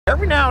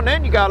every now and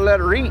then you gotta let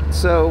her eat.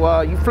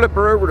 So you flip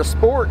her over to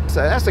sport,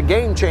 so that's a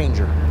game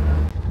changer.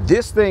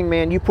 This thing,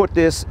 man, you put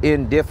this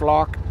in diff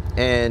lock,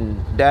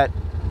 and that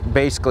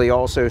basically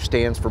also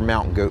stands for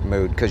mountain goat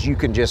mode, because you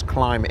can just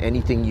climb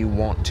anything you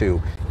want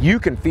to. You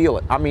can feel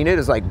it. I mean, it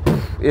is like,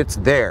 it's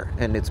there,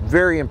 and it's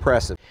very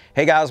impressive.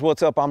 Hey guys,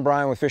 what's up? I'm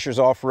Brian with Fisher's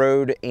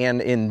Off-Road, and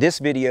in this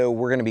video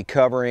we're going to be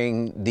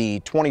covering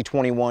the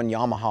 2021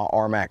 Yamaha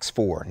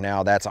RMAX4.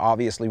 Now that's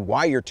obviously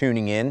why you're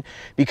tuning in,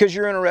 because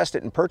you're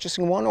interested in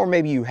purchasing one, or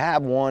maybe you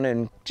have one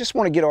and just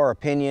want to get our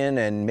opinion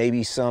and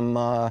maybe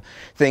some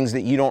things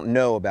that you don't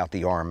know about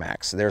the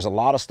RMAX. There's a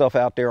lot of stuff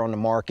out there on the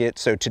market,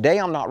 so today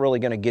I'm not really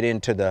going to get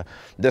into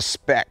the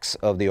specs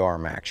of the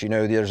RMAX. You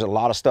know, there's a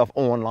lot of stuff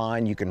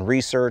online you can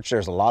research.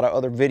 There's a lot of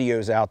other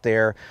videos out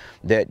there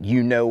that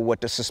you know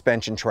what the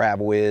suspension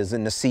travel is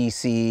and the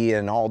CC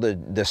and all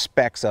the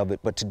specs of it.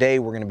 But today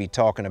we're going to be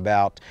talking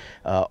about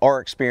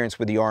our experience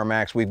with the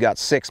RMAX. We've got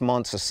 6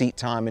 months of seat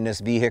time in this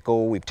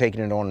vehicle. We've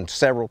taken it on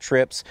several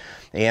trips,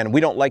 and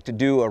we don't like to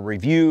do a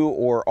review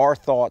or our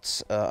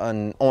thoughts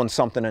on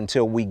something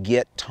until we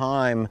get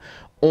time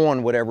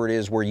on whatever it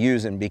is we're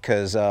using,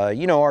 because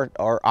you know,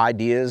 our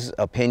ideas,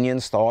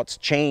 opinions, thoughts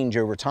change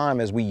over time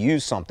as we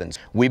use something.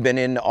 We've been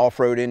in the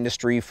off-road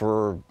industry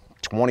for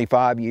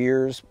 25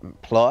 years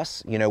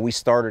plus. You know, we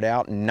started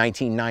out in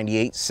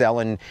 1998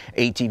 selling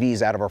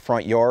ATVs out of our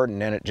front yard,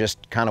 and then it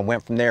just kind of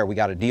went from there. We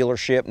got a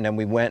dealership, and then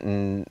we went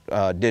and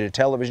did a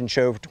television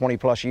show for 20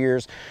 plus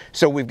years.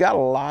 So we've got a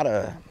lot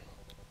of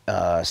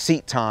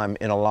seat time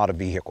in a lot of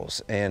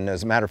vehicles. And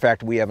as a matter of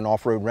fact, we have an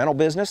off-road rental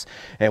business,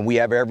 and we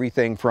have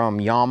everything from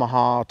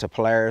Yamaha to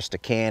Polaris to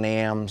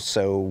Can-Am.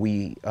 So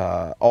we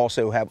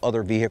also have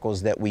other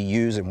vehicles that we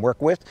use and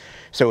work with.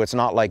 So it's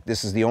not like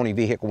this is the only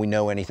vehicle we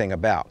know anything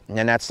about.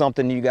 And that's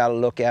something you got to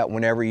look at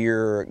whenever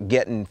you're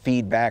getting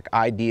feedback,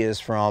 ideas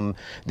from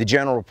the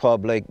general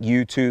public,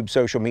 YouTube,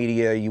 social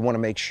media. You want to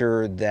make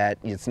sure that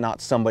it's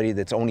not somebody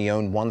that's only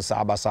owned one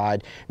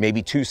side-by-side,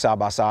 maybe two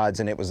side-by-sides,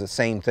 and it was the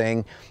same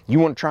thing. You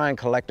want to try and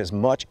collect as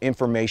much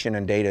information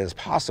and data as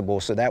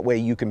possible, so that way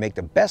you can make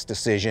the best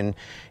decision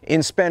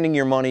in spending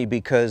your money,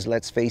 because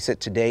let's face it,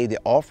 today the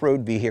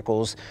off-road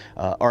vehicles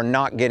are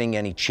not getting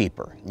any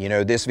cheaper. You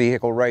know, this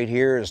vehicle right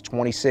here is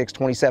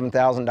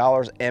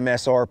 $27,000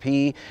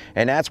 MSRP,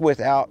 and that's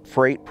without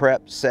freight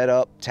prep,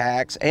 setup,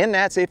 tax, and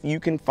that's if you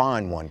can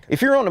find one.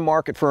 If you're on the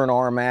market for an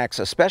RMAX,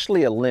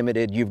 especially a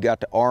limited, you've got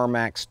the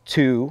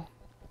RMAX2,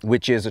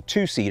 which is a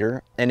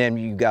 2-seater, and then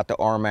you've got the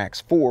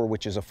RMAX4,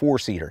 which is a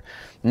 4-seater.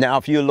 Now,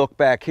 if you look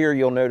back here,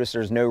 you'll notice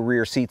there's no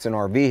rear seats in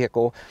our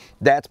vehicle.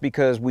 That's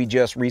because we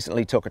just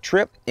recently took a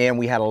trip, and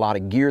we had a lot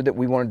of gear that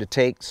we wanted to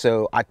take,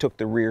 so I took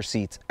the rear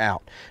seats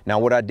out. Now,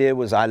 what I did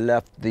was I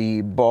left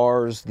the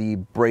bars, the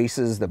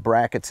braces, the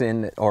brackets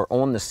in that are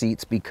on the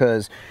seats,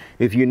 because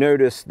if you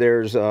notice,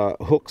 there's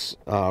hooks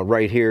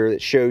right here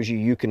that shows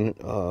you can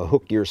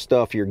hook your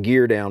stuff, your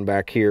gear down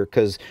back here,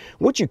 because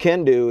what you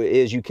can do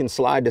is you can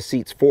slide the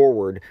seats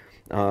forward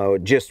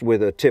just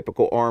with a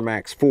typical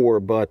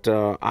RMAX4, but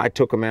I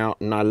took them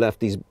out and I left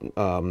these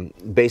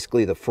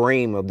basically the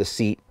frame of the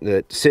seat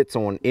that sits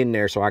on in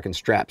there so I can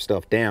strap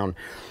stuff down,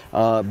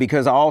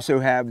 because I also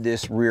have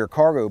this rear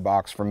cargo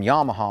box from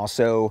Yamaha,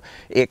 so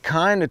it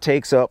kind of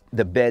takes up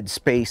the bed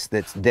space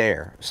that's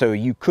there. So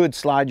you could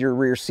slide your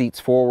rear seats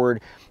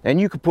forward and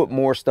you could put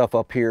more stuff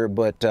up here,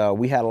 but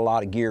we had a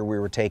lot of gear we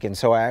were taking,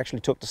 so I actually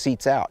took the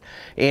seats out.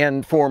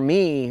 And for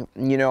me,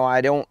 you know,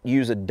 I don't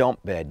use a dump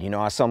bed. You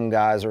know, some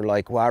guys are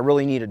like, well, I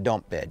really need a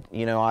dump bed.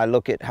 You know, I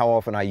look at how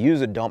often I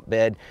use a dump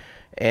bed,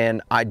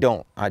 and I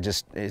don't.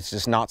 It's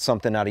just not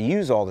something that I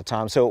use all the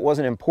time, so it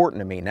wasn't important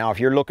to me. Now, if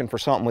you're looking for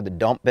something with a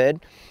dump bed,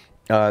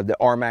 the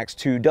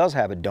RMAX2 does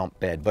have a dump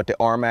bed, but the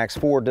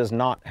RMAX4 does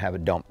not have a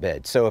dump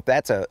bed. So if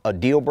that's a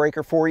deal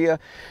breaker for you,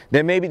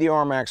 then maybe the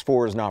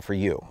RMAX4 is not for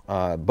you.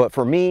 But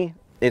for me,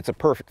 it's a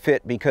perfect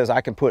fit, because I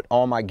can put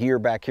all my gear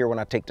back here when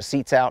I take the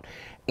seats out,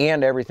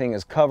 and everything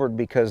is covered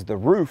because the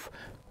roof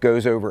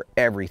goes over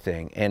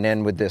everything. And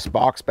then with this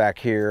box back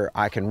here,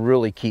 I can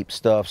really keep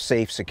stuff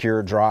safe,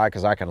 secure, dry,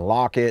 because I can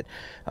lock it.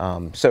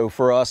 So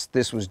for us,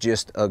 this was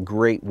just a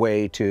great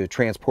way to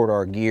transport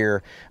our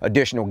gear,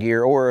 additional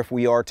gear, or if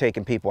we are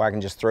taking people, I can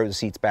just throw the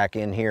seats back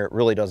in here. It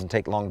really doesn't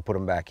take long to put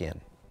them back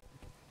in.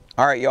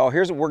 All right, y'all,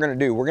 here's what we're gonna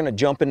do. We're gonna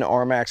jump into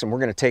RMAX and we're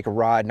gonna take a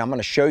ride, and I'm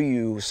gonna show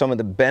you some of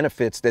the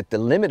benefits that the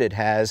Limited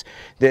has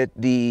that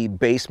the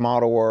base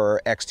model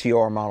or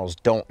XTR models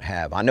don't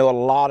have. I know a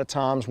lot of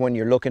times when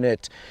you're looking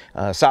at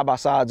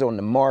side-by-sides on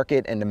the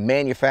market and the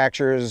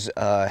manufacturers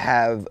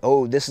have,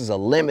 oh, this is a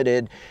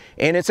Limited,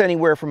 and it's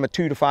anywhere from a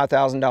 $2,000 to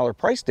 $5,000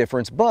 price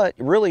difference, but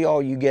really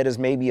all you get is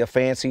maybe a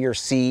fancier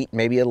seat,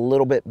 maybe a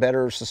little bit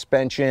better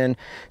suspension,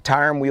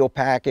 tire and wheel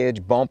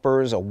package,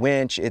 bumpers, a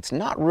winch. It's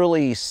not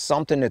really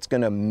something that's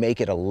going to make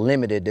it a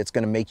limited that's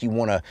going to make you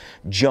want to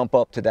jump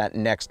up to that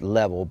next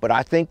level. But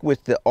I think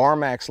with the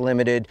RMAX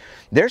Limited,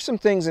 there's some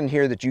things in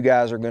here that you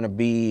guys are going to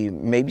be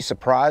maybe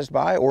surprised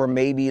by, or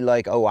maybe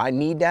like, oh, I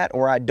need that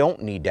or I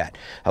don't need that.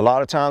 A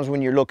lot of times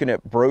when you're looking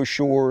at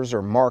brochures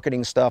or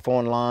marketing stuff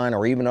online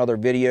or even other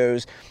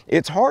videos,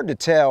 it's hard to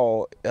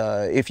tell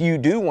if you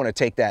do want to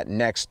take that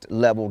next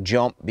level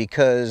jump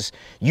because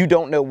you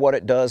don't know what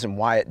it does and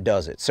why it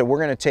does it. So we're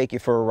going to take you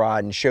for a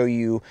ride and show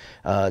you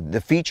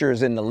the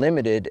features in the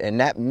Limited, and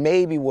that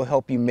maybe will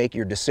help you make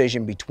your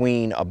decision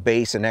between a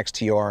base, an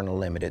XTR, and a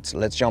Limited. So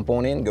let's jump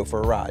on in and go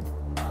for a ride.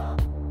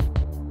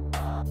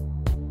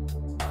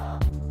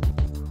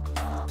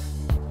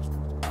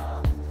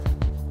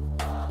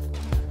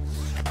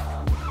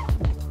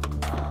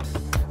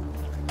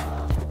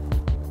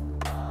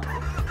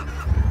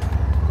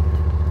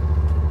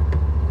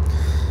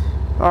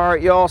 All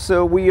right, y'all,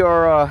 so we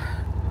are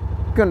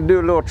gonna do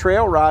a little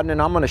trail riding,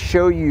 and I'm gonna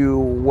show you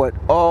what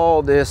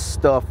all this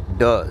stuff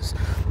does.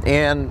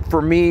 And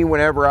for me,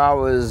 whenever I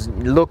was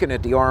looking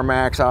at the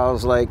RMAX, I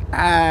was like,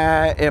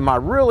 am I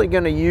really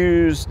gonna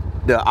use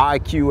the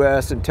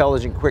IQS,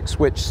 Intelligent Quick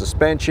Switch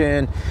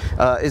Suspension?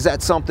 Is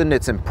that something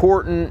that's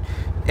important?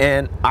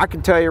 And I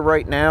can tell you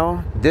right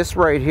now, this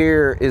right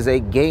here is a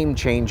game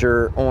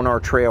changer on our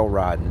trail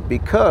riding,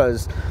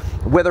 because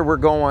whether we're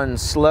going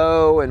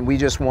slow and we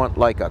just want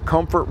like a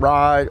comfort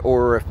ride,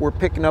 or if we're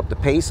picking up the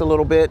pace a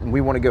little bit and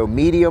we want to go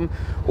medium,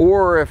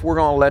 or if we're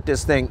going to let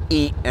this thing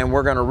eat and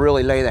we're going to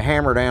really lay the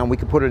hammer down, we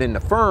can put it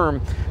into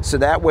firm, so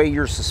that way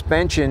your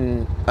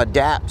suspension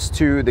adapts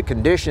to the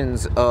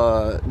conditions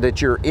that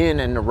you're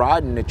in and the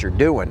riding that you're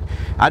doing.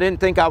 I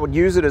didn't think I would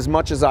use it as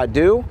much as I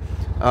do,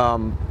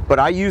 but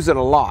I use it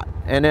a lot.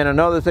 And then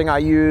another thing I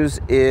use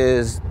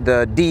is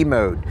the D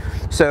mode.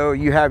 So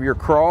you have your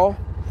crawl,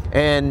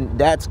 and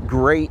that's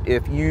great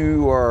if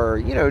you are,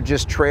 you know,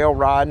 just trail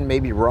riding,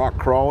 maybe rock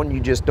crawling.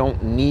 You just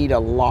don't need a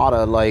lot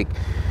of like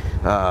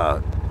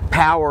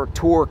power,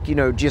 torque, you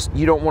know, just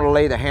you don't want to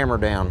lay the hammer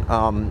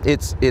down.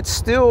 It's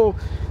still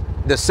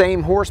the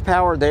same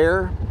horsepower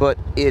there, but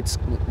it's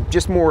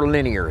just more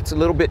linear. It's a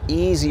little bit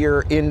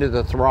easier into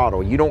the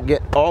throttle. You don't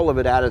get all of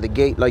it out of the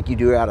gate like you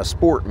do out of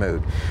sport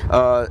mode.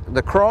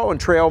 The crawl and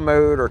trail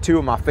mode are two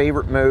of my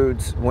favorite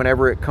modes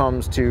whenever it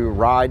comes to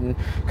riding,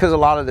 because a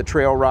lot of the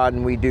trail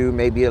riding we do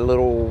may be a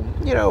little,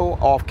 you know,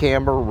 off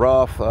camber,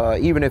 rough.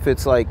 Even if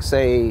it's like,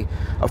 say,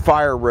 a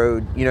fire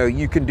road, you know,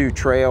 you can do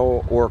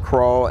trail or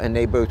crawl and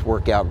they both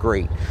work out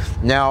great.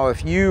 Now,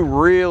 if you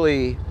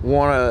really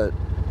want to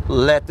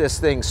let this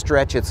thing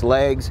stretch its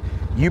legs,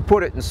 you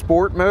put it in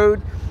sport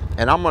mode,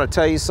 and I'm going to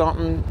tell you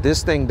something,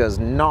 this thing does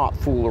not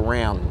fool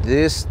around.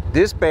 This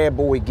bad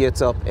boy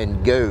gets up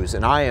and goes,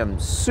 and I am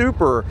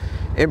super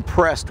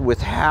impressed with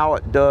how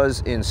it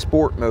does in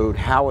sport mode,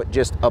 how it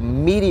just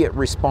immediate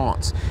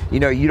response.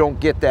 You know, you don't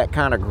get that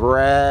kind of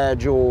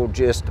gradual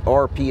just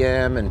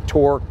RPM and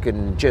torque,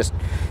 and just,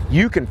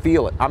 you can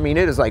feel it. I mean,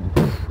 it is like,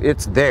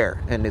 it's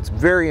there, and it's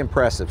very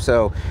impressive.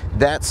 So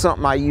that's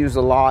something I use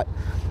a lot.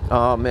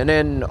 And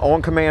then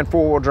on command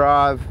four-wheel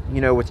drive, you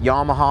know, with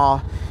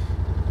Yamaha,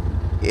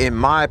 in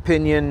my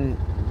opinion,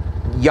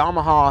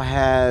 Yamaha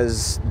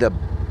has the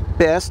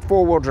best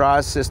four-wheel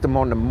drive system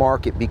on the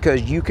market,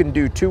 because you can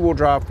do two-wheel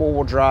drive,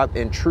 four-wheel drive,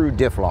 and true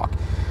diff lock.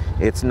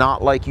 It's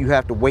not like you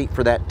have to wait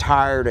for that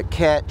tire to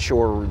catch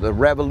or the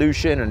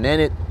revolution and then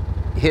it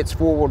hits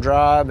four-wheel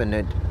drive and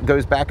it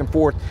goes back and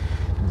forth.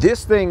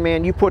 This thing,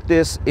 man, you put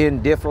this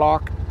in diff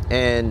lock,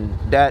 and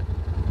that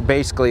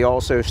basically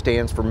also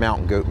stands for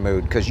mountain goat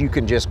mode, because you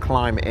can just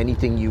climb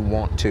anything you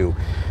want to.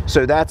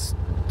 So that's,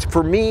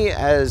 for me,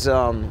 as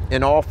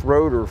an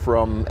off-roader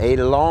from a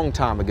long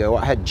time ago.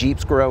 I had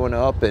Jeeps growing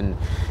up, and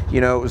you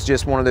know, it was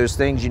just one of those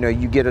things, you know,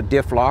 you get a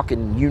diff lock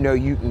and you know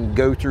you can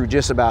go through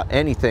just about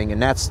anything,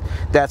 and that's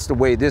the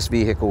way this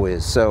vehicle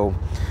is. So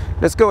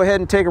let's go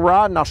ahead and take a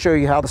ride and I'll show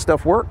you how the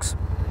stuff works.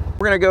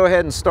 We're going to go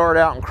ahead and start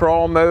out in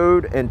crawl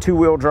mode and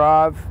two-wheel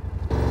drive.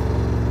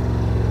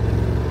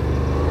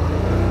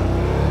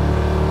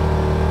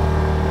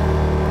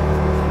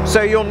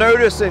 So you'll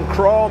notice in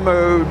crawl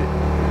mode,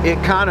 it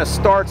kind of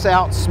starts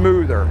out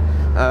smoother.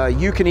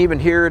 You can even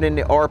hear it in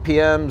the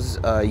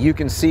RPMs. You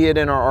can see it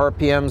in our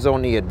RPMs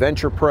on the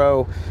Adventure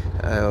Pro.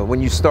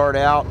 When you start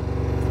out,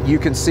 you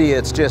can see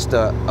it's just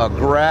a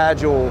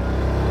gradual,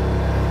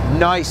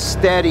 nice,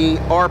 steady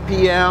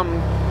RPM.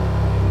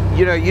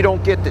 You know, you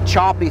don't get the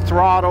choppy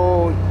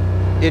throttle.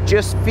 It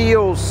just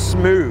feels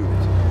smooth.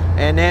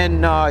 And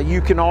then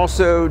you can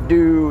also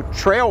do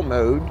trail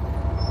mode,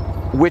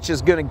 which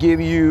is going to give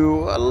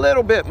you a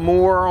little bit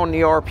more on the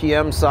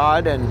RPM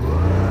side,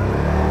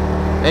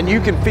 and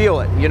you can feel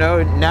it. You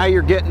know, now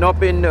you're getting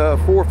up into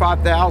 4,000 or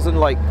 5,000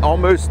 like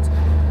almost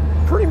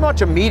pretty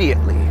much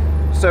immediately.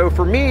 So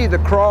for me, the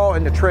crawl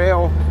and the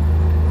trail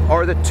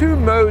are the two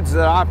modes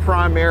that I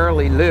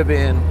primarily live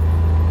in,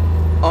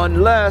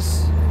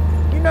 unless,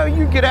 you know,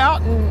 you get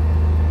out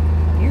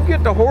and you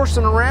get to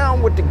horsing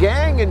around with the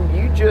gang and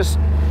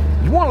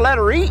you want to let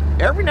her eat.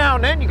 Every now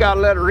and then you got to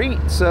let her eat.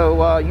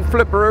 So you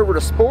flip her over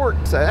to sport.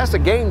 So that's a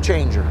game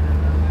changer.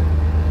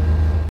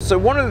 So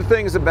one of the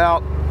things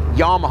about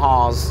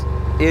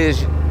Yamahas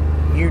is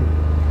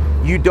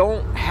you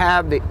don't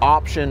have the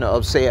option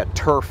of, say, a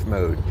turf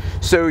mode.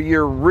 So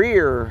your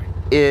rear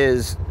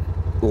is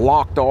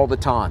locked all the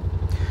time.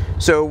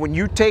 So when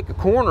you take a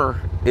corner,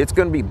 it's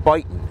going to be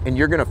biting, and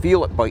you're going to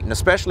feel it biting,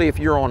 especially if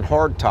you're on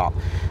hard top.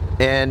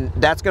 And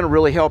that's going to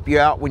really help you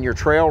out when you're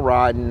trail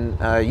riding.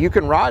 You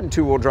can ride in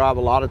two-wheel drive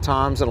a lot of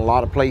times in a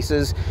lot of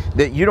places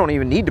that you don't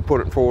even need to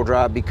put it in four-wheel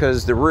drive,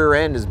 because the rear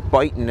end is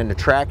biting and the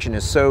traction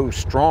is so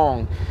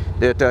strong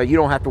that you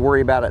don't have to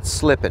worry about it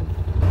slipping.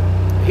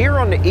 Here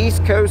on the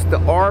East Coast, the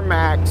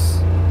RMAX,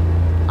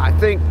 I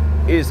think,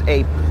 is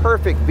a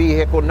perfect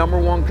vehicle. Number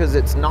one, because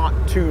it's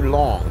not too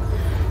long.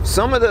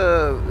 Some of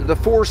the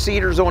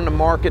four-seaters on the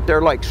market,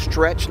 they're like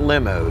stretch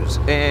limos.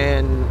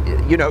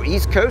 And, you know,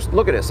 East Coast,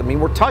 look at this. I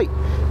mean, we're tight.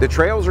 The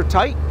trails are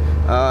tight.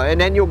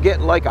 And then you'll get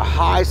like a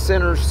high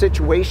center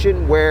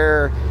situation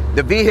where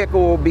the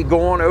vehicle will be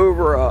going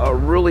over a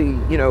really,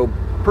 you know,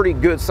 pretty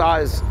good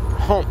size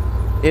hump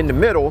in the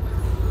middle.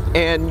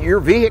 And your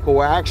vehicle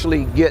will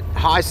actually get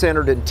high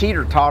centered and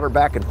teeter-totter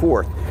back and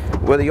forth.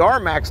 Well, the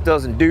RMAX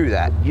doesn't do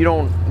that. You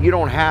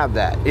don't have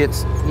that.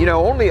 It's, you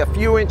know, only a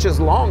few inches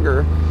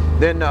longer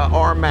than the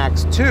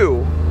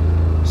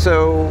RMAX2,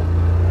 so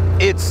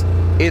it's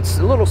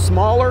a little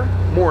smaller,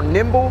 more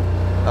nimble.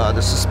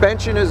 The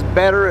suspension is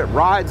better, it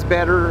rides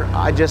better.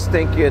 I just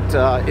think it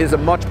is a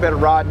much better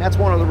ride, and that's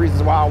one of the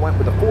reasons why I went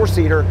with a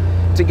four-seater,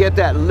 to get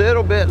that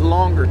little bit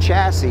longer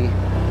chassis,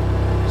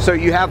 so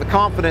you have the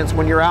confidence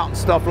when you're out and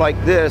stuff like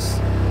this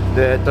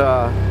that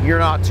you're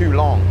not too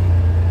long.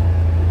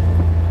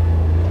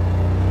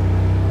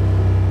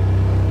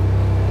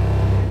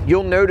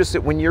 You'll notice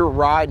that when you're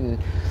riding,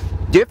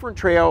 different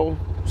trail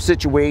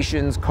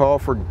situations call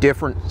for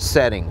different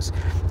settings.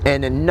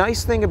 And the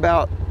nice thing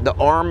about the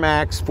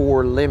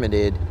RMAX4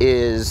 Limited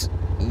is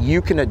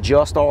you can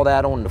adjust all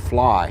that on the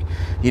fly.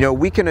 You know,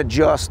 we can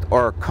adjust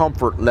our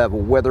comfort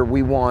level, whether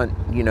we want,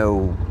 you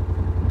know,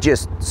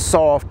 just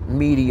soft,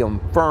 medium,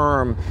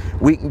 firm.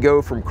 We can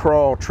go from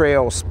crawl,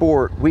 trail,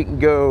 sport. We can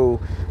go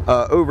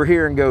over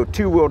here and go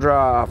two-wheel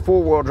drive,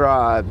 four-wheel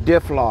drive,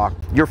 diff lock.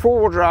 Your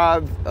four-wheel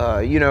drive,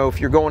 you know, if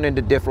you're going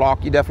into diff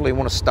lock, you definitely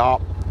want to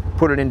stop,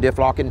 put it in diff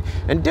lock.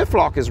 And diff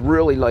lock is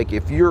really like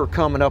if you're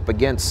coming up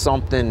against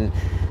something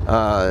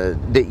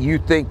that you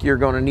think you're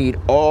going to need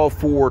all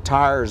four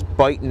tires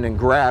biting and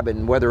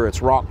grabbing, whether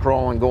it's rock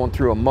crawling, going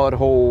through a mud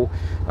hole,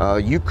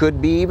 you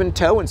could be even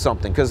towing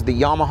something, because the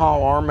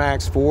Yamaha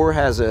RMAX4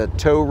 has a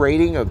tow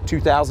rating of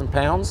 2,000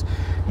 pounds.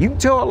 You can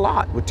tow a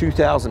lot with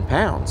 2,000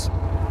 pounds.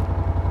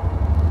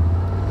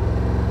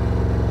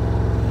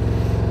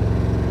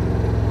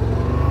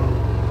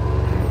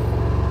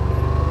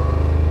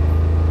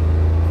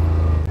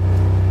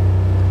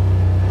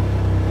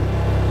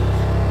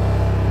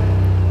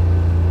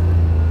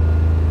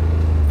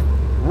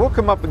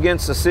 Come up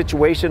against a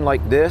situation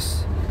like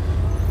this,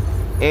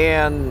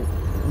 and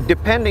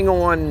depending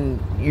on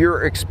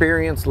your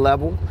experience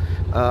level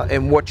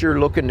and what you're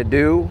looking to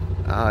do,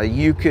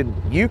 you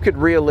could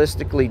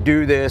realistically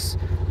do this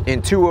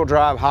in two-wheel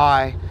drive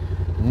high,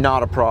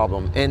 not a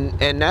problem.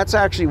 And that's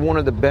actually one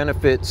of the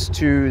benefits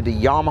to the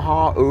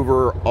Yamaha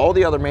over all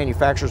the other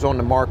manufacturers on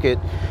the market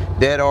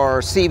that are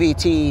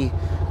CVT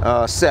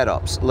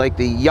setups. Like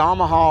the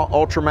Yamaha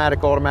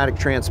Ultramatic automatic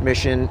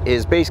transmission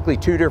is basically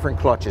two different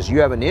clutches. You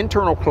have an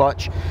internal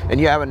clutch and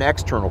you have an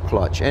external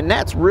clutch, and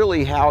that's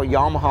really how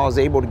Yamaha is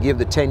able to give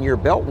the 10-year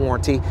belt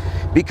warranty,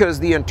 because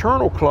the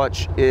internal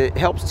clutch, it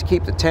helps to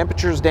keep the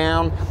temperatures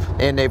down,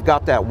 and they've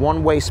got that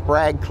one-way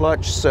sprag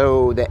clutch,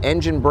 so the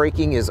engine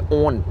braking is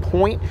on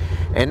point.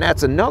 And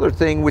that's another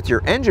thing with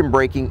your engine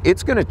braking,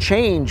 it's going to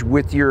change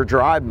with your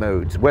drive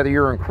modes, whether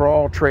you're in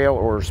crawl, trail,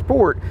 or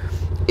sport.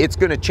 It's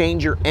going to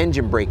change your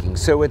engine braking.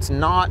 So it's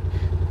not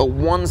a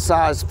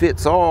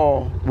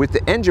one-size-fits-all with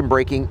the engine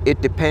braking.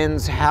 It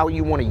depends how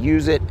you want to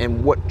use it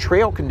and what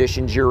trail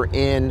conditions you're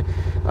in,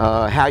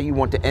 how you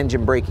want the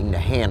engine braking to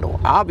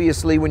handle.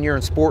 Obviously, when you're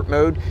in sport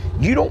mode,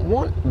 you don't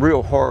want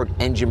real hard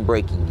engine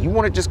braking. You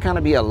want to just kind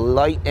of be a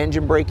light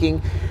engine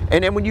braking.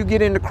 And then when you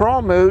get into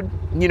crawl mode,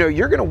 you know,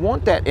 you're going to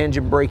want that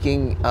engine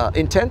braking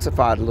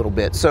intensified a little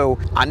bit. So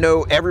I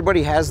know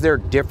everybody has their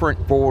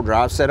different four-wheel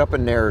drive setup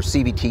and their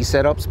CVT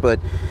setups, but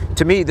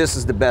to me, this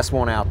is the best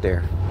one out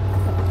there.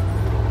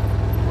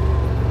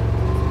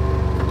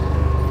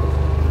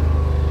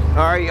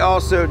 All right, y'all,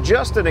 so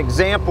just an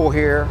example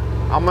here.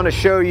 I'm going to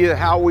show you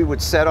how we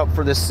would set up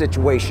for this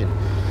situation.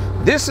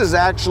 This is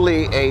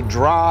actually a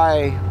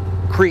dry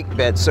creek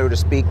bed, so to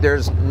speak.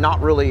 There's not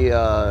really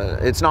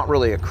it's not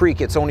really a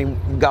creek. It's only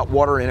got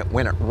water in it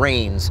when it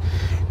rains,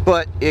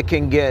 but it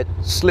can get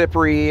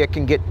slippery, it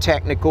can get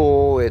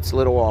technical, it's a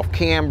little off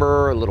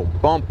camber, a little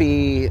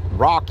bumpy,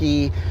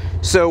 rocky.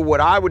 So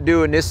what I would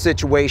do in this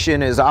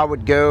situation is I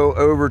would go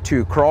over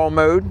to crawl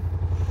mode,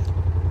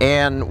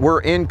 and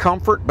we're in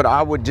comfort, but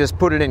I would just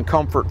put it in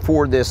comfort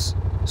for this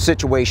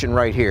situation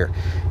right here.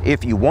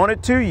 If you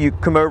wanted to, you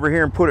come over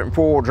here and put it in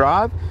four-wheel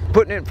drive.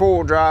 Putting it in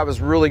four-wheel drive is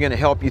really going to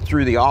help you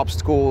through the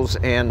obstacles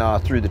and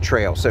through the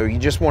trail. So you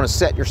just want to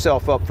set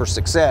yourself up for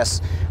success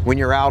when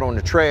you're out on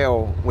the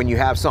trail when you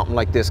have something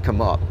like this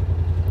come up.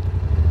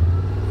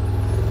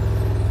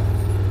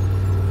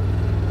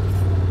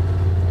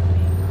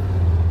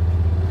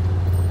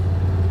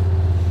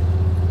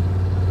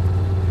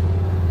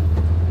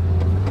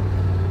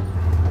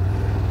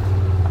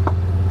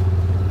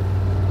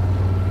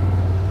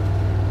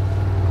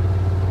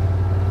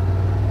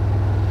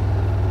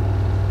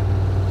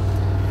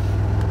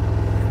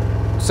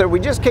 So we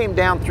just came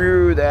down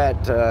through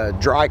that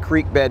dry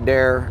creek bed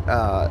there,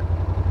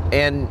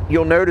 and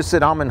you'll notice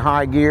that I'm in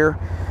high gear.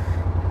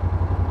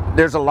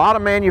 There's a lot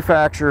of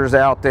manufacturers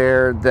out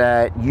there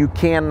that you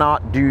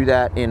cannot do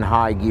that in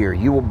high gear.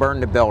 You will burn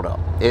the belt up.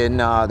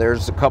 And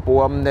there's a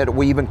couple of them that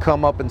will even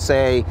come up and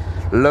say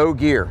low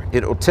gear.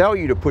 It'll tell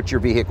you to put your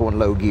vehicle in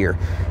low gear.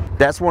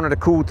 That's one of the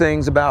cool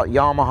things about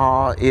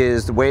Yamaha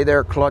is the way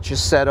their clutch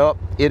is set up.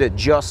 It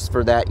adjusts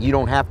for that. You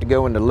don't have to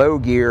go into low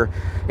gear.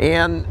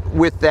 And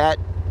with that,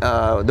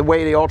 the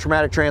way the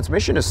Ultramatic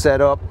transmission is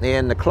set up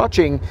and the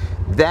clutching,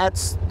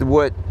 that's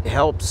what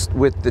helps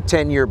with the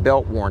 10-year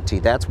belt warranty.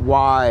 That's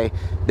why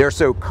they're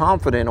so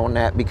confident on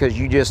that, because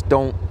you just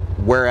don't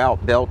wear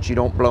out belts, you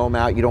don't blow them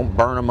out, you don't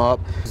burn them up.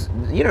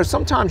 You know,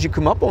 sometimes you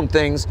come up on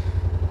things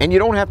and you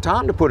don't have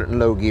time to put it in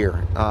low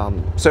gear.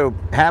 So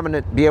having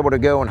it be able to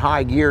go in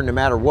high gear no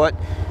matter what,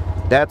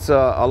 that's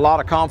a lot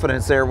of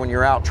confidence there when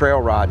you're out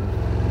trail riding.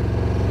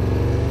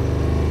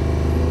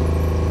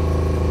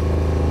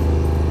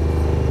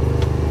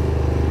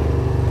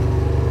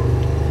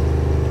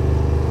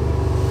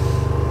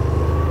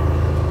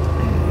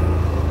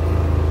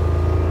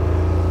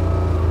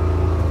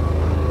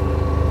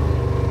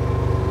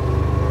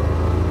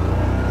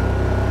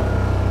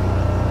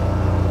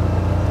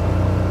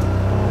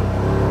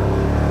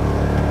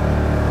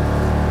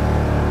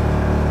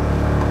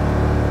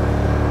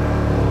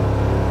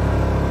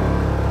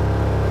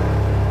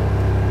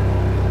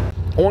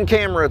 On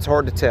camera, it's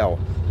hard to tell,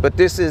 but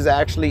this is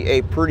actually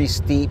a pretty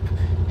steep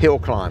hill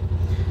climb.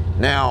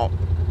 Now,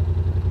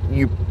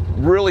 you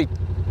really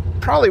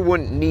probably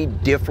wouldn't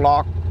need diff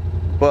lock,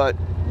 but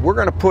we're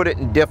going to put it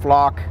in diff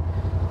lock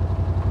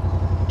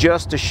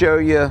just to show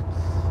you,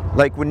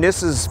 like when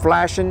this is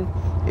flashing,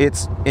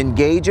 it's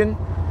engaging.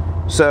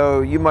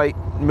 So you might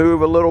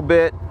move a little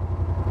bit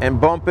and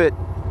bump it,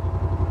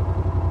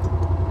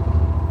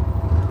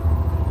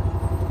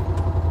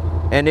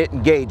 and it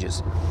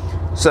engages.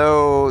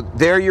 So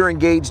there you're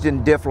engaged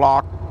in diff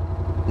lock.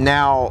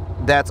 Now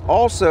that's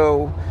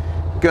also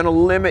going to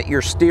limit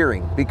your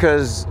steering,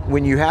 because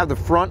when you have the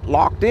front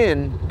locked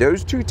in,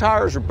 those two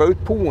tires are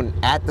both pulling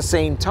at the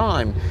same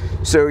time.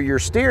 So your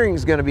steering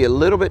is going to be a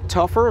little bit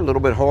tougher, a little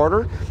bit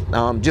harder,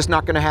 just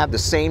not going to have the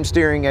same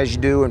steering as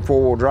you do in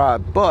four-wheel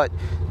drive, but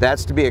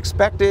that's to be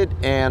expected.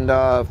 And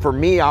for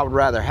me, I would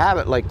rather have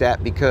it like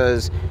that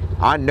because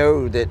I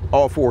know that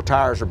all four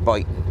tires are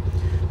biting.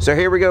 So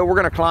here we go, we're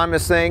gonna climb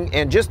this thing,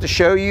 and just to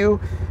show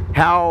you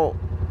how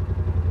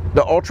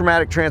the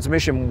Ultramatic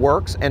transmission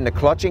works and the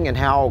clutching and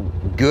how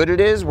good it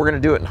is, we're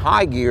gonna do it in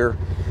high gear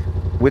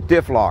with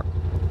diff lock.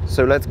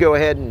 So let's go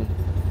ahead and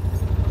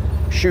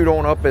shoot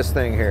on up this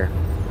thing here.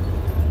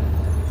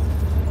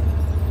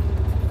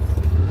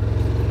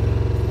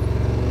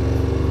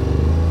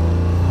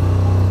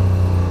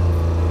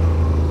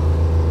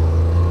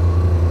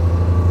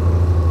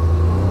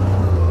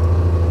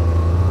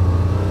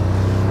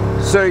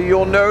 So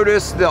you'll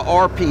notice the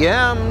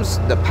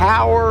RPMs, the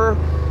power,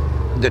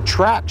 the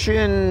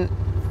traction,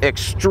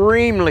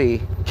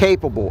 extremely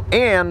capable.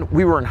 And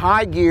we were in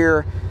high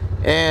gear,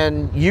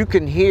 and you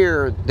can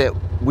hear that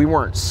we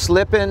weren't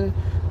slipping.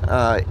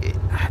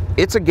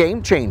 It's a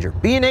game changer.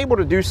 Being able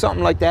to do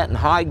something like that in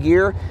high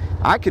gear,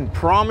 I can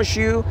promise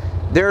you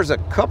there's a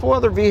couple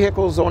other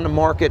vehicles on the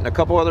market and a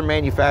couple other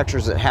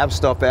manufacturers that have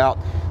stuff out.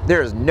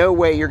 There is no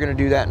way you're going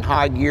to do that in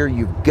high gear.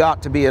 You've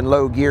got to be in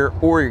low gear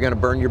or you're going to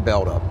burn your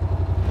belt up.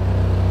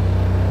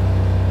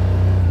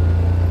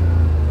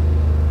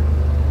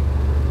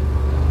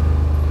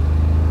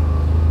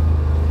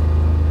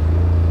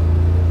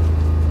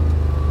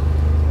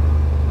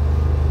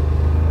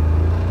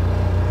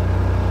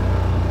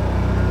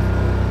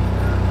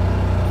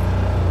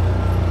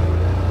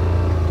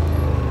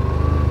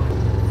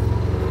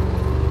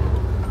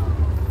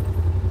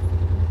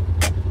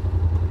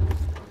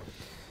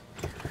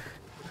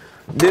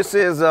 This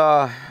is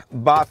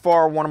by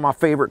far one of my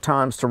favorite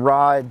times to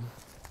ride,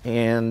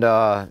 and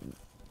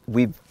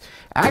we've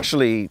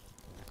actually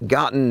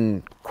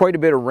gotten quite a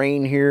bit of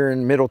rain here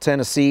in Middle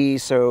Tennessee,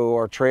 so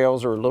our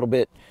trails are a little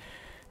bit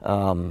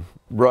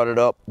rutted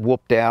up,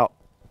 whooped out.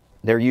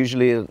 They're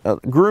usually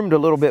groomed a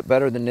little bit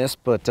better than this,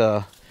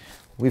 but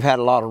we've had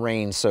a lot of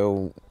rain,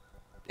 so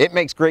It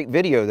makes great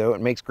video though,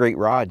 it makes great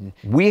riding.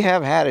 We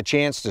have had a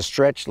chance to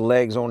stretch the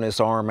legs on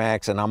this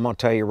RMAX, and I'm gonna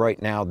tell you right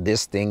now,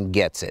 this thing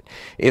gets it.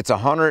 It's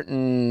 100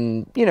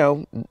 and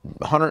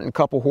a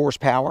couple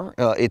horsepower.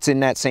 It's in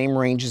that same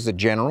range as the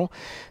General.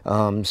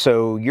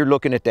 So you're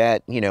looking at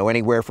that,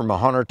 anywhere from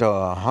 100 to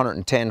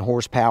 110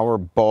 horsepower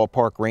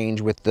ballpark range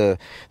with the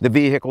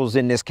vehicles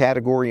in this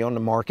category on the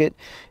market.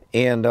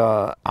 And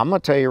I'm gonna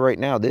tell you right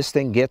now, this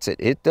thing gets it.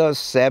 It does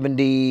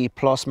 70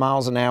 plus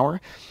miles an hour.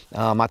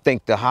 I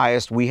think the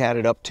highest we had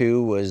it up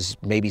to was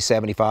maybe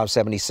 75,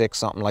 76,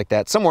 something like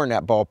that, somewhere in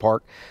that ballpark.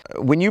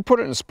 When you put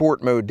it in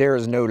sport mode, there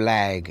is no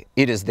lag.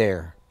 It is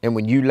there. And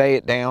when you lay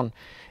it down,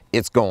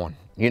 it's gone.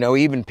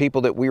 Even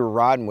people that we were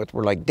riding with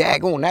were like,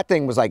 daggone, that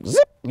thing was like,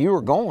 zip, you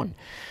were gone.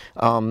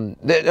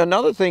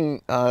 Another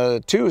thing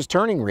too is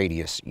turning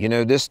radius.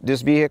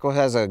 This vehicle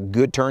has a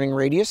good turning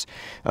radius.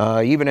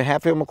 Even a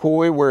Hatfield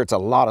McCoy, where it's a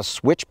lot of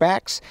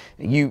switchbacks,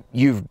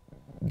 you've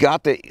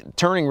got the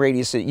turning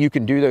radius that you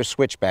can do those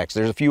switchbacks.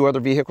 There's a few other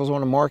vehicles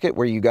on the market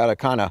where you got to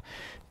kind of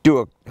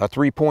do a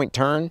three-point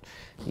turn.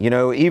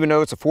 Even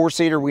though it's a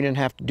four-seater, we didn't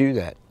have to do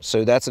that.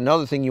 So that's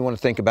another thing you want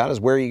to think about, is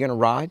where are you going to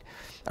ride?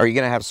 Are you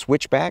going to have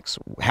switchbacks?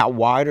 How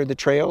wide are the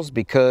trails?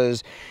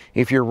 Because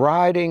if you're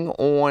riding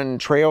on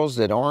trails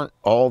that aren't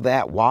all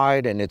that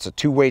wide and it's a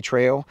two-way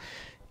trail,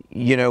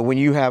 when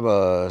you have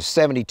a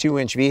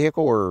 72-inch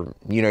vehicle, or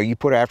you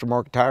put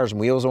aftermarket tires and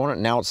wheels on it,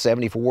 and now it's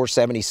 74,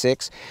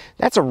 76,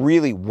 that's a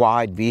really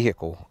wide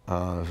vehicle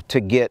to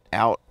get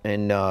out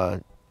and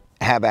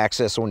have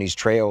access on these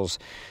trails.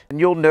 And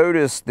you'll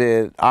notice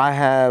that I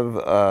have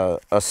a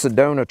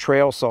Sedona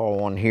trail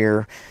saw on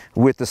here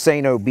with the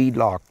Sano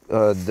beadlock.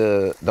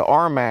 The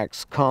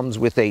RMAX comes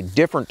with a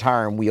different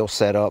tire and wheel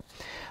setup.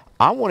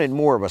 I wanted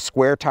more of a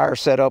square tire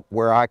setup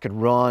where I could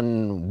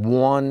run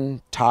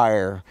one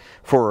tire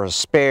for a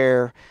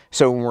spare,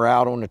 so when we're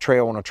out on the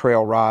trail on a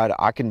trail ride,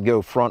 I can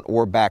go front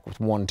or back with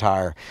one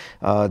tire.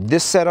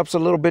 This setup's a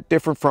little bit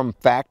different from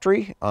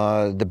factory.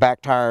 The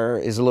back tire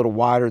is a little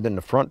wider than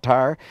the front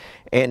tire,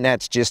 and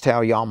that's just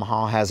how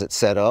Yamaha has it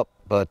set up.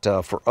 But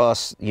for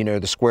us, the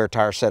square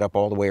tire setup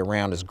all the way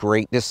around is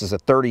great. This is a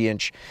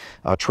 30-inch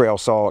trail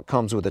saw. It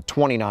comes with a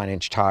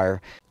 29-inch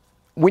tire.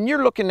 When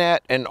you're looking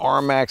at an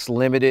RMAX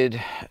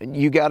Limited,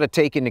 you got to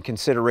take into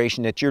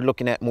consideration that you're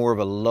looking at more of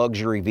a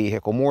luxury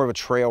vehicle, more of a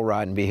trail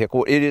riding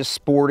vehicle. It is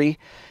sporty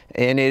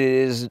and it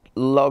is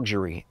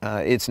luxury.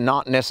 It's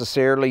not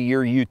necessarily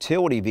your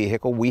utility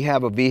vehicle. We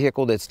have a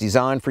vehicle that's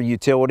designed for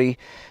utility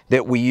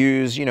that we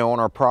use, on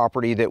our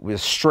property, that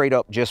was straight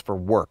up just for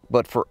work.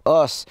 But for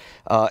us,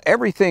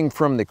 everything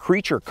from the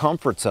creature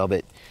comforts of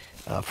it,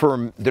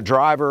 for the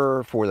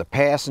driver, for the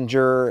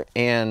passenger,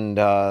 and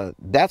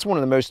that's one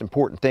of the most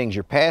important things.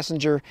 Your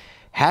passenger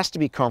has to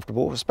be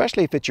comfortable,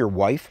 especially if it's your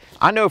wife.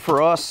 I know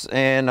for us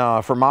and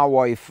for my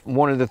wife,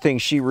 one of the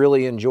things she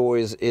really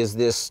enjoys is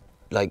this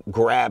like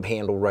grab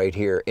handle right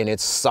here, and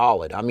it's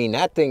solid. I mean,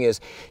 that thing is,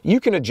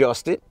 you can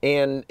adjust it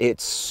and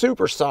it's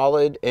super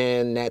solid,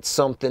 and that's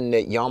something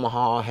that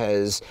Yamaha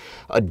has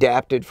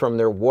adapted from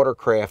their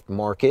watercraft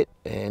market,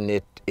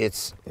 and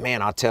it's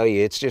man, I'll tell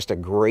you, it's just a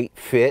great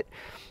fit.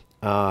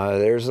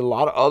 There's a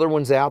lot of other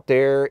ones out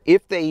there,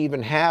 if they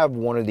even have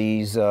one of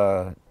these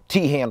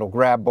T-handle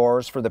grab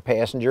bars for the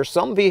passenger.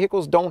 Some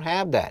vehicles don't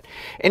have that,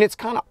 and it's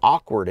kind of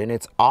awkward and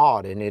it's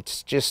odd, and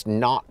it's just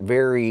not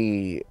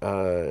very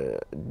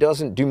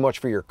doesn't do much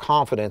for your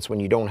confidence when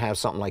you don't have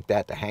something like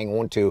that to hang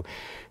on to,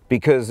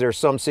 because there's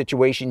some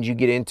situations you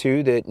get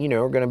into that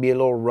are going to be a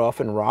little rough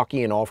and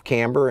rocky and off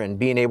camber, and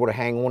being able to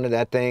hang on to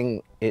that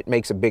thing, it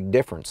makes a big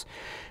difference.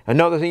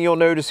 Another thing you'll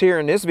notice here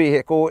in this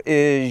vehicle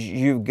is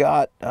you've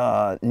got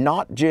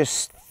not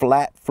just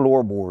flat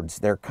floorboards.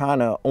 They're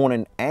kind of on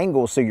an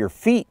angle so your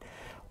feet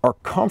are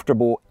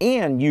comfortable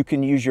and you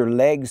can use your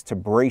legs to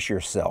brace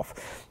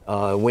yourself.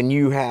 When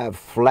you have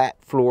flat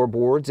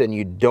floorboards and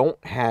you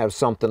don't have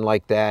something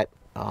like that,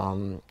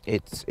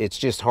 it's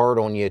just hard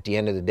on you at the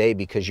end of the day,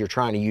 because you're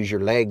trying to use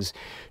your legs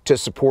to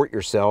support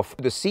yourself.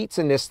 The seats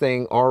in this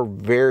thing are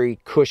very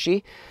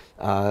cushy.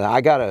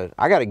 I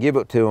gotta give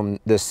it to them.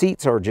 The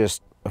seats are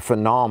just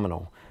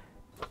phenomenal.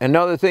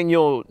 Another thing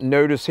you'll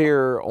notice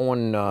here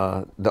on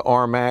the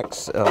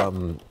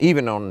RMAX,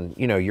 even on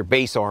your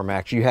base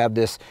RMAX, you have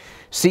this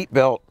seat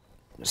belt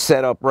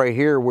set up right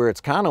here where it's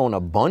kind of on a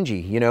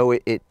bungee.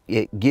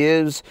 It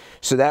gives,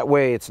 so that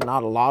way it's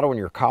not a lot on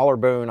your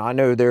collarbone. I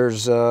know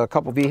there's a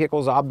couple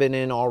vehicles I've been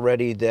in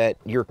already that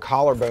your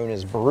collarbone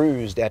is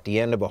bruised at the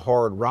end of a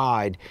hard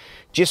ride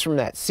just from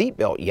that seat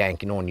belt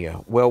yanking on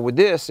you. Well, with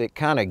this, it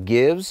kind of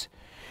gives,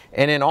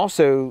 and then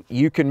also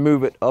you can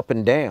move it up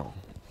and down.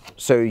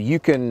 So you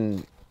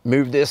can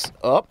move this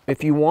up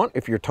if you want,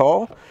 if you're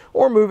tall,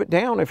 or move it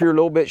down if you're a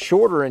little bit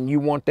shorter and you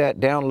want that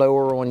down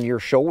lower on your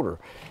shoulder.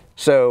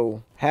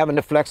 So having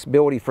the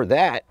flexibility for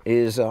that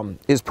is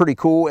pretty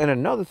cool. And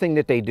another thing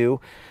that they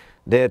do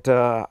that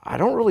I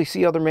don't really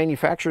see other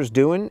manufacturers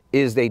doing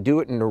is they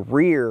do it in the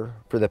rear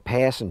for the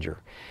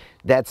passenger.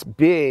 that's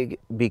big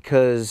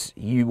because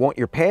you want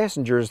your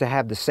passengers to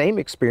have the same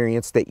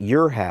experience that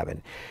you're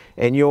having.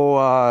 And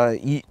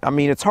I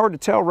mean, it's hard to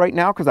tell right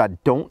now because I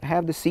don't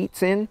have the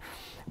seats in,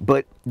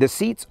 but the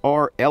seats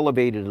are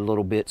elevated a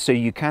little bit, so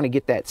you kind of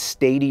get that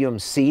stadium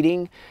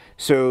seating,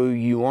 so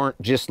you aren't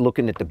just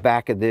looking at the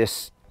back of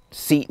this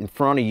seat in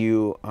front of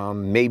you.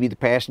 Maybe the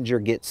passenger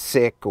gets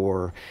sick,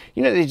 or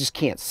they just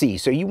can't see.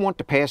 So you want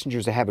the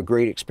passengers to have a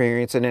great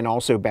experience. And then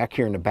also back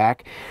here in the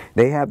back,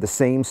 they have the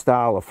same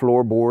style of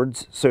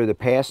floorboards, so the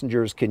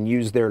passengers can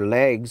use their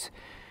legs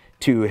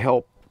to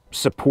help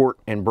support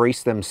and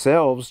brace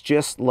themselves,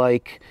 just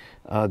like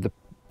the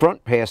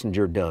front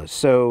passenger does.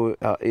 So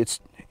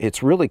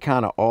it's really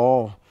kind of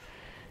all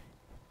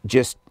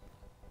just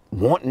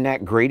wanting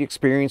that great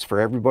experience for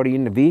everybody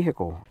in the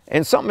vehicle.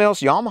 And something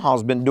else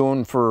Yamaha's been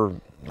doing for,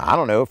 I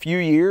don't know, a few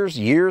years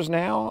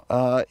now,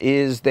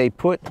 is they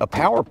put a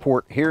power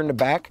port here in the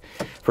back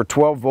for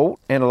 12 volt.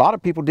 And a lot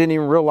of people didn't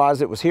even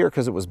realize it was here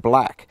because it was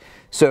black.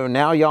 So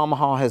now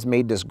Yamaha has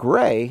made this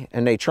gray,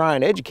 and they try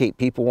and educate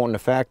people on the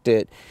fact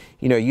that,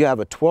 you have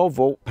a 12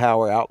 volt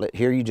power outlet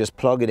here. You just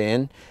plug it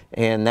in,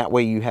 and that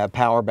way you have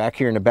power back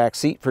here in the back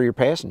seat for your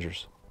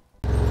passengers.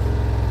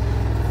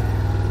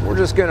 We're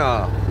just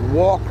gonna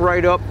walk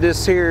right up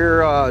this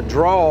here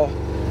draw,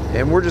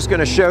 and we're just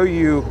gonna show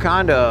you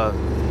kind of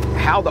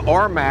how the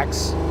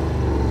RMAX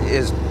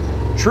is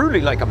truly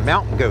like a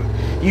mountain goat.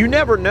 You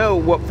never know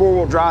what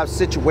four-wheel drive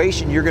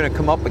situation you're gonna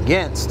come up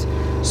against.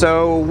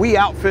 So we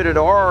outfitted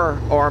our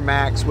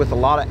RMAX with a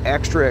lot of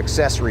extra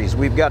accessories.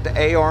 We've got the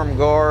A-arm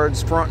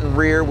guards, front and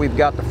rear. We've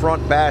got the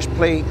front bash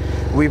plate.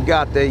 We've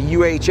got the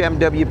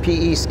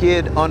UHMWPE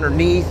skid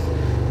underneath.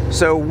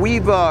 So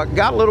we've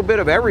got a little bit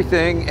of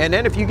everything. And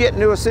then if you get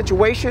into a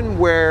situation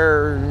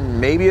where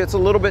maybe it's a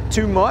little bit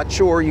too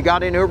much, or you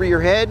got in over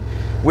your head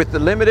with the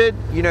Limited,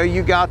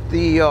 you got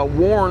the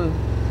Warn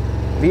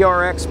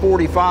VRX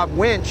 45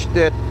 winch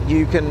that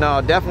you can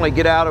definitely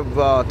get out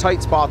of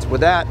tight spots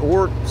with that,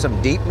 or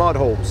some deep mud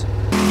holes.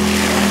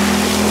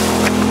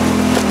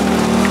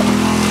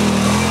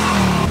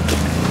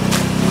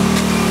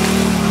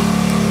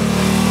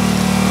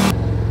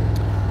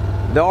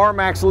 The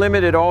RMAX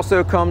Limited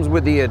also comes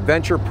with the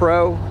Adventure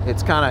Pro.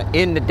 It's kind of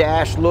in the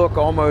dash look,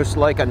 almost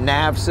like a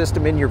nav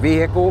system in your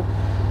vehicle.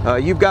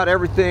 You've got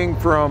everything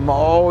from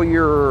all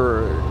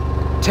your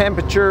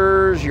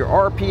temperatures, your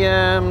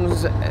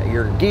RPMs,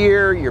 your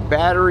gear, your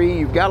battery.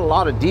 You've got a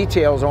lot of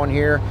details on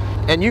here.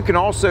 And you can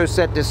also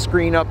set this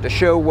screen up to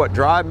show what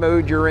drive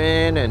mode you're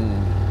in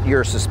and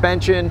your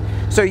suspension.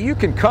 So you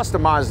can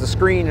customize the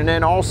screen, and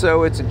then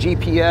also it's a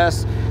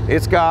GPS.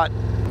 It's got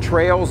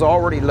trails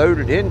already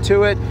loaded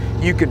into it.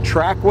 You can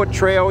track what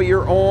trail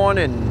you're on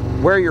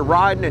and where you're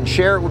riding and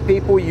share it with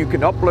people. You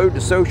can upload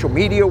to social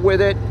media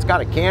with it. It's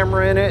got a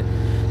camera in it.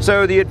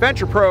 So the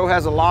Adventure Pro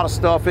has a lot of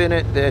stuff in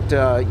it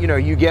that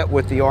you get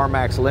with the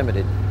RMAX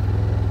Limited.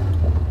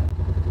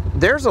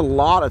 There's a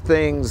lot of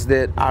things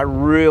that I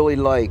really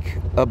like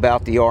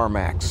about the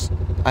RMAX,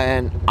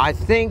 and I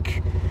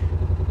think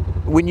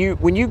when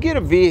you get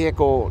a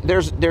vehicle,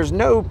 there's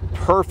no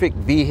perfect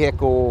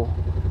vehicle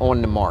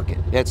on the market.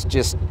 It's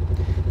just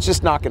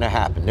not going to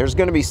happen. There's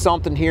going to be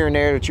something here and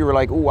there that you were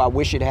like, oh, I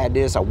wish it had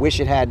this, I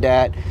wish it had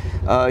that.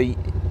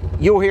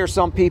 You'll hear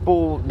some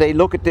people, they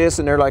look at this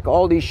and they're like,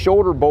 all these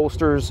shoulder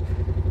bolsters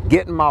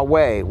get in my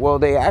way. Well,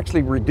 they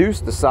actually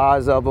reduced the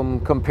size of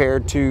them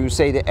compared to,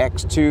 say, the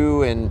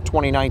X2 in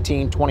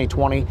 2019,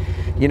 2020.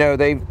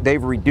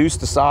 They've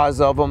reduced the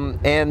size of them,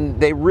 and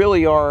they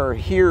really are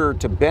here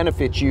to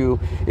benefit you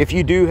if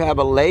you do have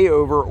a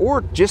layover,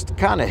 or just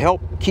kind of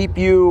help keep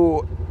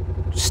you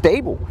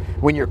stable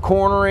when you're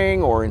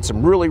cornering or in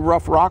some really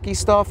rough rocky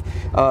stuff.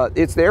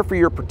 It's there for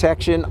your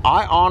protection.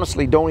 I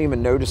honestly don't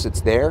even notice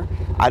it's there.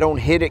 I don't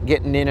hit it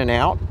getting in and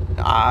out.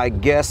 I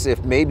guess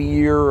if maybe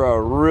you're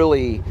a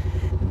really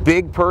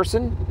big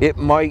person, it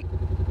might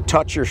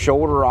touch your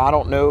shoulder. I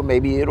don't know,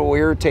 maybe it'll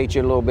irritate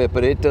you a little bit,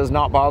 but it does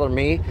not bother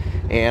me.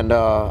 And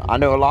I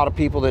know a lot of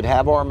people that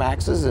have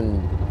RMAXs,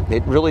 and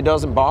it really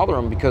doesn't bother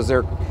them because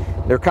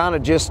they're kind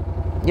of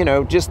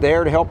just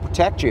there to help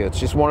protect you. It's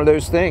just one of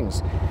those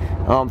things.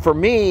 For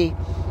me,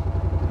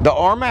 the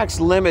RMAX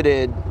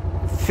Limited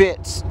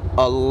fits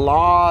a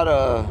lot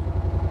of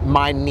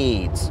my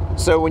needs.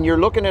 So when you're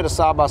looking at a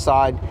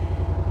side-by-side,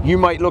 you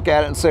might look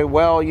at it and say,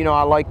 well,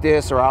 I like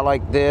this or I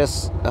like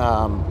this,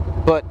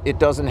 but it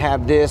doesn't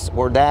have this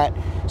or that.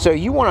 So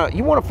you want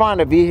to find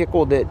a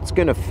vehicle that's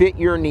going to fit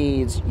your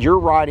needs, your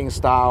riding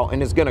style,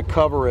 and is going to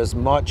cover as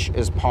much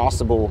as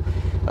possible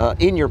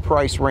in your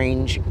price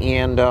range,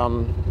 and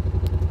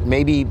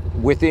maybe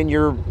within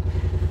your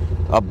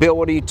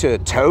ability to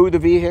tow the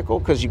vehicle,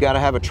 because you got to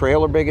have a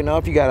trailer big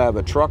enough, you got to have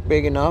a truck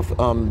big enough,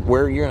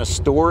 where you're going to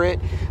store it,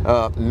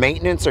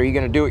 maintenance, are you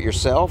going to do it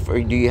yourself, or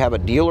do you have a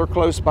dealer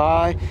close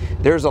by?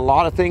 There's a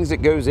lot of things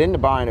that goes into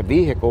buying a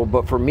vehicle,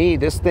 but for me,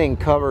 this thing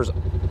covers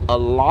a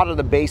lot of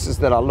the bases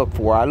that I look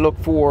for. I look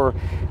for,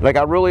 like,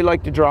 I really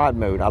like the drive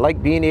mode. I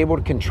like being able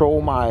to control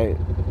my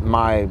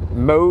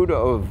mode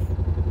of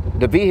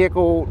the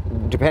vehicle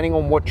depending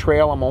on what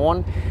trail I'm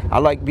on, I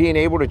like being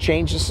able to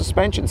change the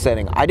suspension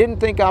setting. I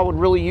didn't think I would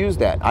really use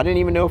that. I didn't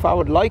even know if I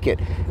would like it,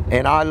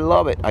 and I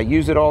love it. I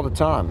use it all the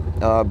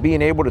time.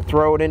 Being able to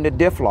throw it into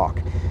diff lock.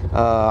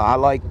 I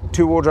like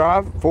two-wheel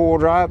drive, four-wheel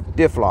drive,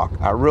 diff lock.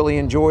 I really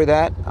enjoy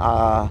that.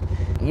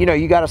 You know,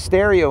 you got a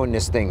stereo in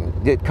this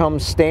thing that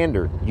comes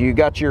standard. You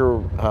got your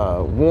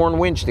Warn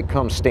winch that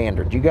comes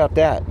standard. You got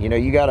that. You know,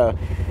 you got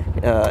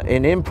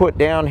an input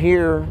down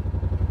here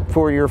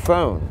for your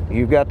phone.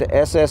 You've got the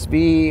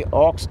SSB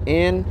aux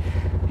in.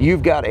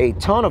 You've got a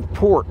ton of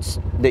ports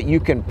that you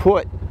can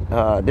put.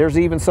 There's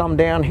even some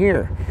down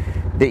here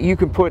that you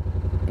can put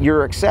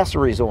your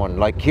accessories on.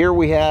 Like here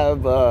we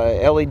have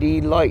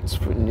LED lights.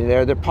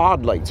 They're the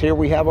pod lights. Here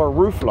we have our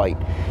roof light.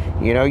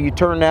 You know, you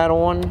turn that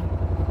on.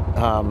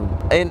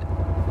 And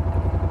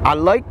I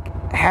like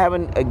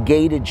having a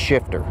gated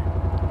shifter.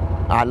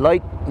 I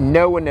like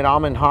knowing that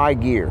I'm in high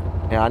gear,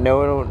 and I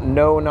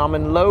know when I'm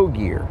in low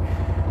gear.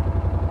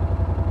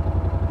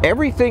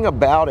 Everything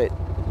about it,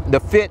 the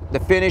fit, the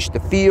finish,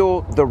 the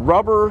feel, the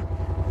rubber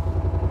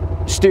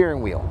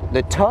steering wheel,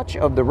 the touch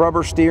of the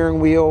rubber steering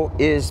wheel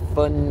is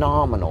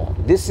phenomenal.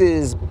 This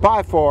is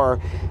by far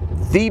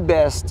the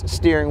best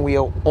steering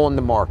wheel on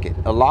the market.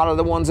 A lot of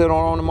the ones that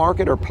are on the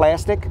market are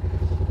plastic.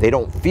 They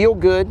don't feel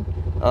good.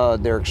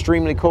 They're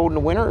extremely cold in the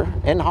winter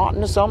and hot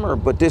in the summer,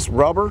 but this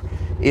rubber,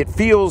 it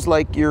feels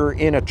like you're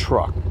in a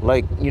truck,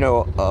 like, you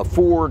know, a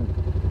Ford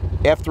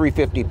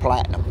F-350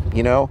 Platinum.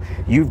 You know,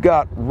 you've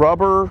got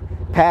rubber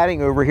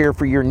padding over here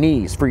for your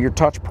knees, for your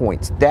touch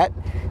points.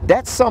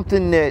 That's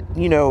something that,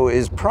 you know,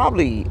 is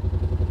probably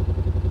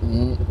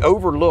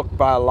overlooked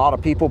by a lot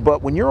of people,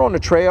 but when you're on the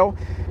trail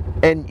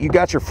and you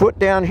got your foot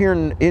down here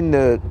in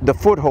the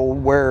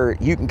foothold where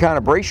you can kind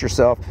of brace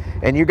yourself,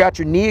 and you got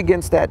your knee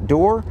against that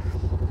door,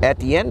 at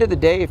the end of the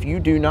day, if you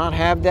do not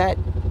have that,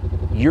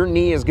 your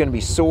knee is going to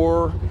be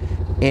sore,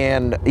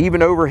 and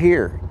even over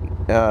here,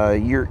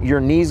 your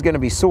knee's going to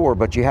be sore,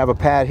 but you have a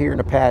pad here and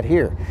a pad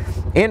here.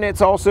 And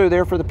it's also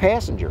there for the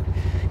passenger.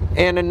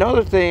 And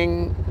another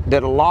thing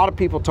that a lot of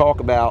people talk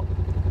about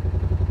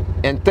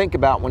and think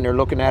about when they're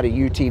looking at a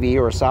UTV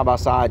or a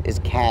side-by-side is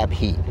cab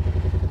heat.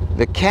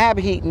 The cab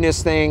heat in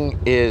this thing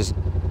is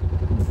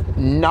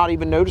not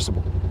even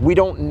noticeable. We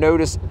don't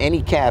notice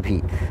any cab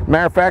heat.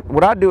 Matter of fact,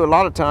 what I do a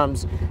lot of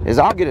times is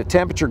I'll get a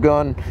temperature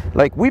gun.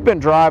 Like, we've been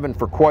driving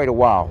for quite a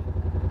while,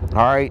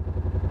 all right?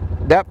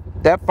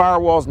 That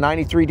firewall is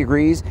 93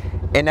 degrees,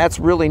 and that's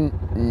really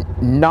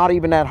not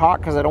even that hot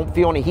because I don't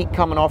feel any heat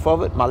coming off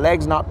of it. My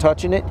leg's not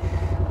touching it.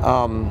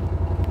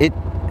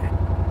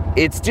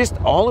 It's just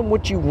all in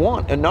what you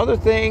want. Another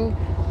thing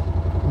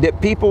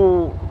that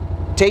people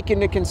take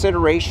into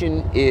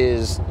consideration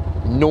is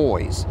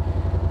noise.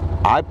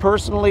 I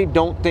personally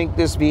don't think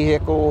this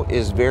vehicle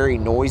is very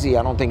noisy.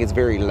 I don't think it's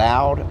very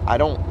loud. I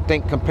don't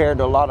think compared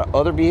to a lot of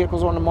other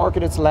vehicles on the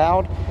market it's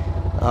loud.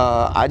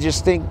 I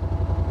just think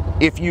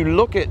if you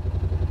look at,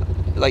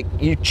 like,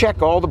 you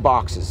check all the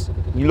boxes,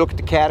 you look at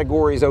the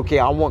categories, okay,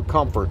 I want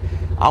comfort,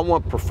 I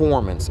want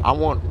performance, I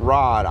want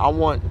ride, I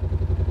want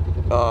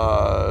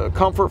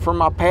comfort for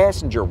my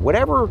passenger,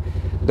 whatever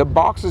the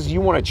boxes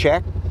you want to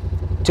check,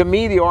 to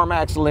me the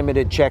RMAX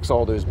Limited checks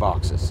all those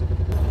boxes.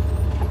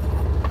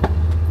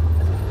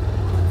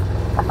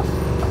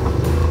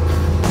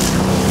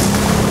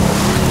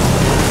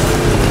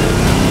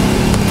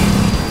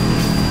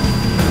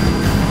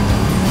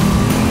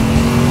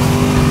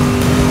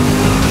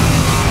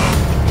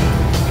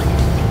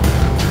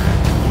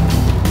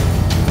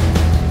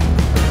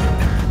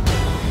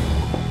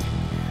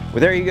 Well,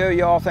 there you go,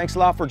 y'all. Thanks a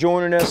lot for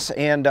joining us,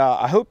 and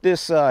I hope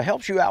this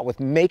helps you out with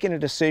making a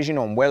decision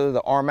on whether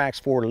the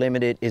RMAX4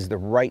 Limited is the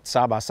right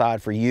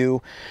side-by-side for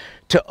you.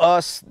 To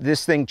us,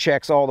 this thing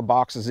checks all the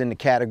boxes in the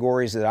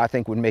categories that I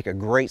think would make a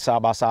great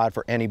side-by-side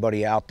for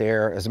anybody out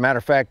there. As a matter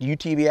of fact,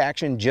 UTV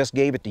Action just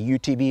gave it the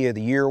UTV of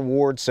the Year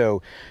award,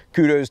 so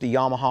kudos to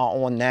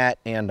Yamaha on that.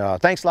 And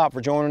thanks a lot for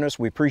joining us.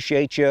 We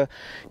appreciate you.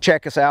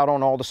 Check us out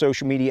on all the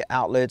social media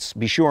outlets.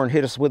 Be sure and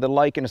hit us with a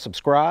like and a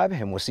subscribe,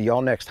 and we'll see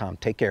y'all next time.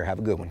 Take care. Have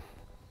a good one.